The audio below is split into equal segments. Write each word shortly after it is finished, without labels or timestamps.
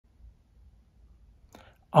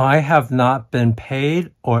I have not been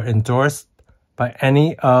paid or endorsed by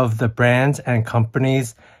any of the brands and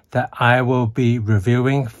companies that I will be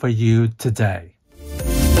reviewing for you today.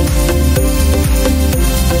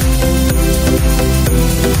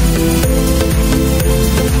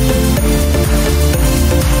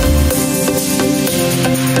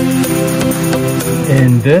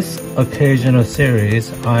 In this occasional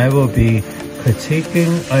series, I will be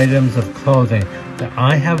critiquing items of clothing that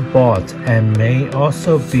I have bought and may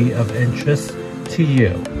also be of interest to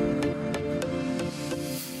you.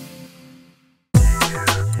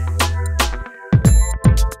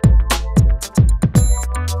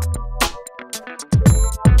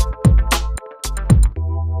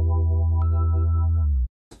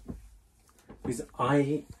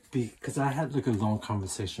 Because I had like a long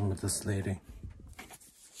conversation with this lady.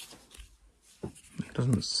 It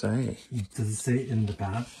doesn't say. Does it say in the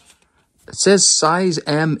back? It says size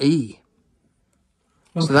ME.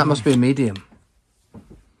 Okay. So that must be a medium.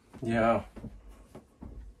 Yeah.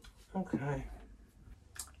 Okay.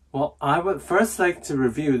 Well, I would first like to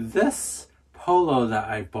review this polo that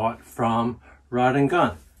I bought from Rod &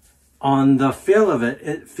 Gun. On the feel of it,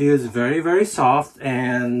 it feels very, very soft,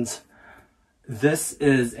 and this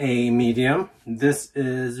is a medium. This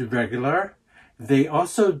is regular. They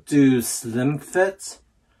also do slim fit.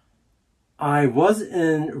 I was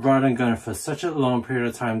in Rod & Gun for such a long period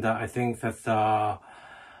of time that I think that the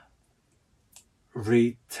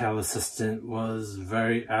retail assistant was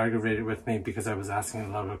very aggravated with me because I was asking a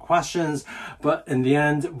lot of questions. But in the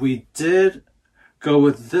end, we did go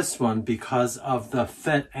with this one because of the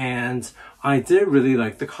fit, and I did really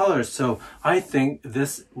like the color. So I think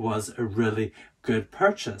this was a really good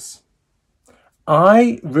purchase.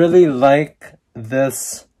 I really like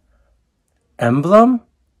this emblem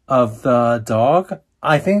of the dog.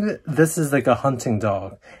 I think that this is like a hunting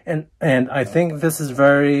dog, and I think this is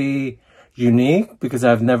very unique because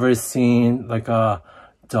I've never seen like a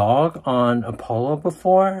dog on a polo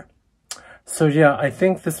before. So yeah, I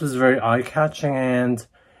think this was very eye-catching, and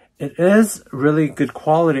it is really good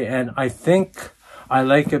quality, and I think I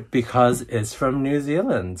like it because it's from New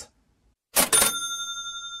Zealand.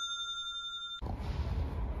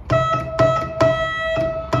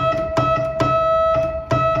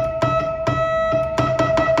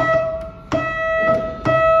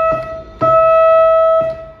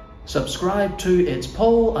 Subscribe to It's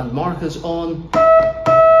Paul and Marcus on.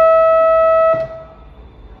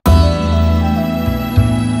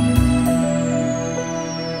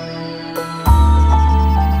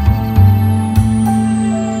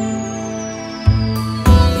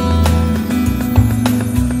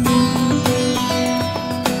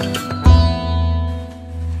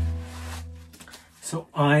 So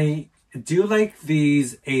I do like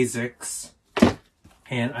these ASICs,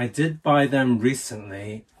 and I did buy them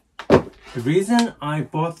recently. The reason I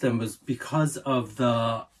bought them was because of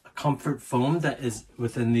the comfort foam that is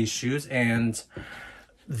within these shoes, and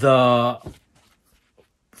the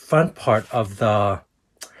front part of the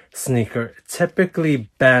sneaker typically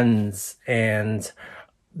bends, and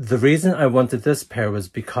the reason I wanted this pair was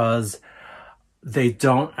because they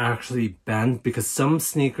don't actually bend, because some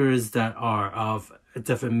sneakers that are of a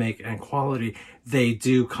different make and quality, they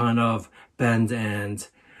do kind of bend and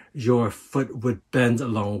your foot would bend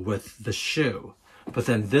along with the shoe. But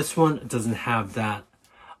then this one doesn't have that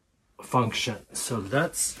function. So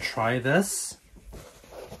let's try this.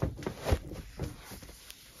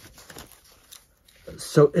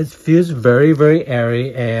 So it feels very, very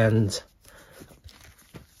airy, and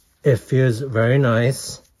it feels very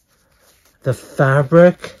nice. The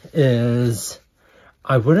fabric is,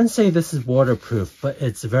 I wouldn't say this is waterproof, but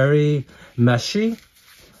it's very meshy.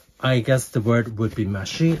 I guess the word would be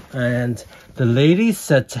meshy. And the lady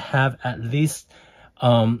said to have at least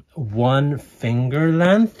 1 finger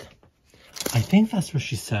length. I think that's what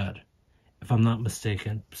she said, if I'm not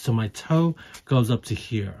mistaken. So my toe goes up to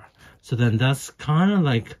here. So then that's kind of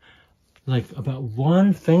like about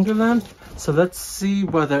 1 finger length. So let's see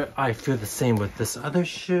whether I feel the same with this other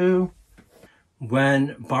shoe.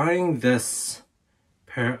 When buying this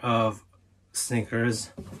pair of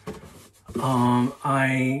sneakers,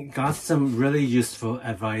 I got some really useful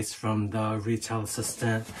advice from the retail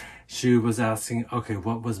assistant. She was asking, okay,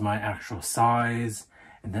 what was my actual size?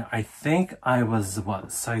 And then I think I was,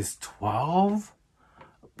 what, size 12?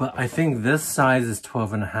 But I think this size is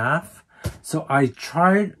 12.5. So I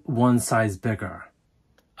tried one size bigger.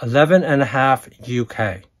 11.5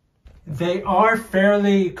 UK. They are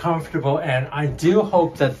fairly comfortable, and I do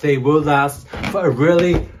hope that they will last for a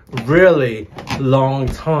really, really long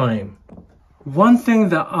time. One thing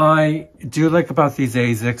that I do like about these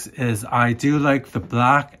ASICs is I do like the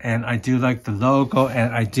black, and I do like the logo,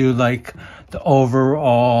 and I do like the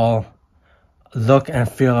overall look and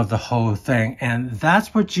feel of the whole thing. And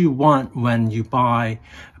that's what you want when you buy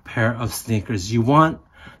a pair of sneakers. You want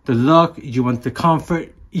the look, you want the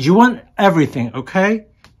comfort, you want everything, okay?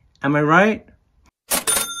 Am I right?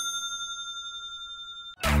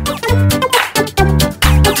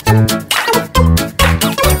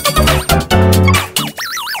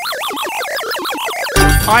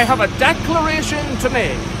 I have a declaration to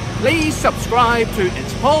make. Please subscribe to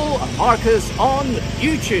It's Paul and Marcus on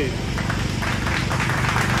YouTube.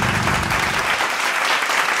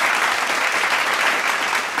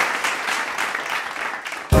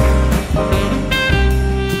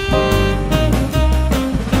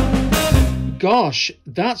 Gosh,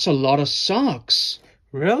 that's a lot of socks.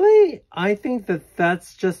 Really? I think that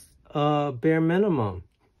that's just a bare minimum.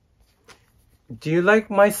 Do you like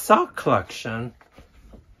my sock collection?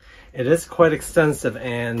 It is quite extensive,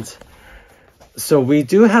 and so we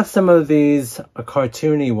do have some of these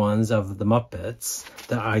cartoony ones of the Muppets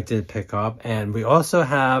that I did pick up, and we also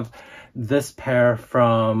have this pair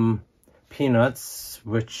from Peanuts,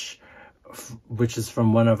 which is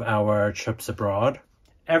from one of our trips abroad.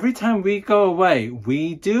 Every time we go away,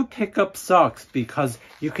 we do pick up socks because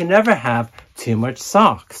you can never have too much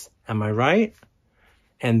socks. Am I right?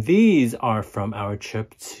 And these are from our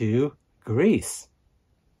trip to Greece.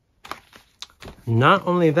 Not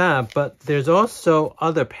only that, but there's also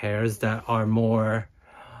other pairs that are more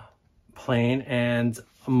plain and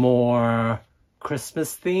more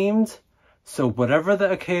Christmas themed. So whatever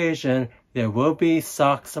the occasion, there will be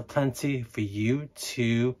socks aplenty for you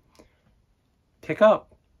to pick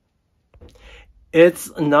up.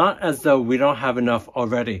 It's not as though we don't have enough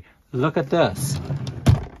already. Look at this.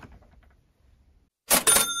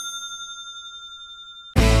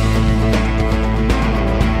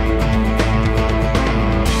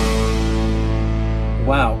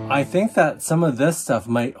 Wow, I think that some of this stuff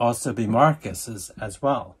might also be Marcus's as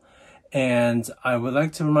well. And I would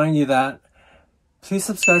like to remind you that please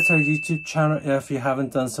subscribe to our YouTube channel if you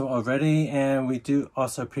haven't done so already. And we do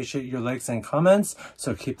also appreciate your likes and comments,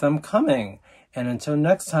 so keep them coming. And until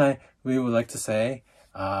next time, we would like to say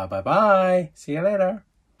bye-bye. See you later.